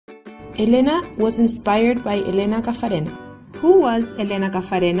Elena was inspired by Elena Caffarena. Who was Elena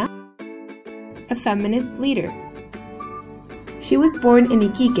Caffarena? A feminist leader. She was born in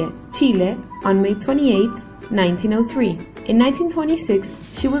Iquique, Chile, on May 28, 1903. In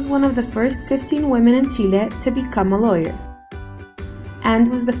 1926, she was one of the first 15 women in Chile to become a lawyer,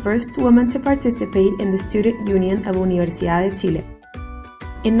 and was the first woman to participate in the Student Union of Universidad de Chile.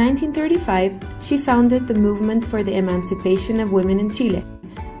 In 1935, she founded the Movement for the Emancipation of Women in Chile,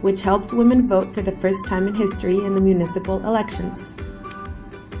 which helped women vote for the first time in history in the municipal elections.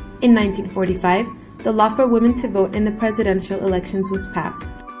 In 1945, the law for women to vote in the presidential elections was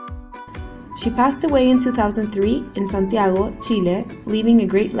passed. She passed away in 2003 in Santiago, Chile, leaving a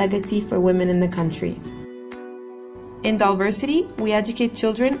great legacy for women in the country. In Dollversity, we educate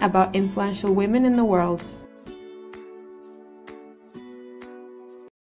children about influential women in the world.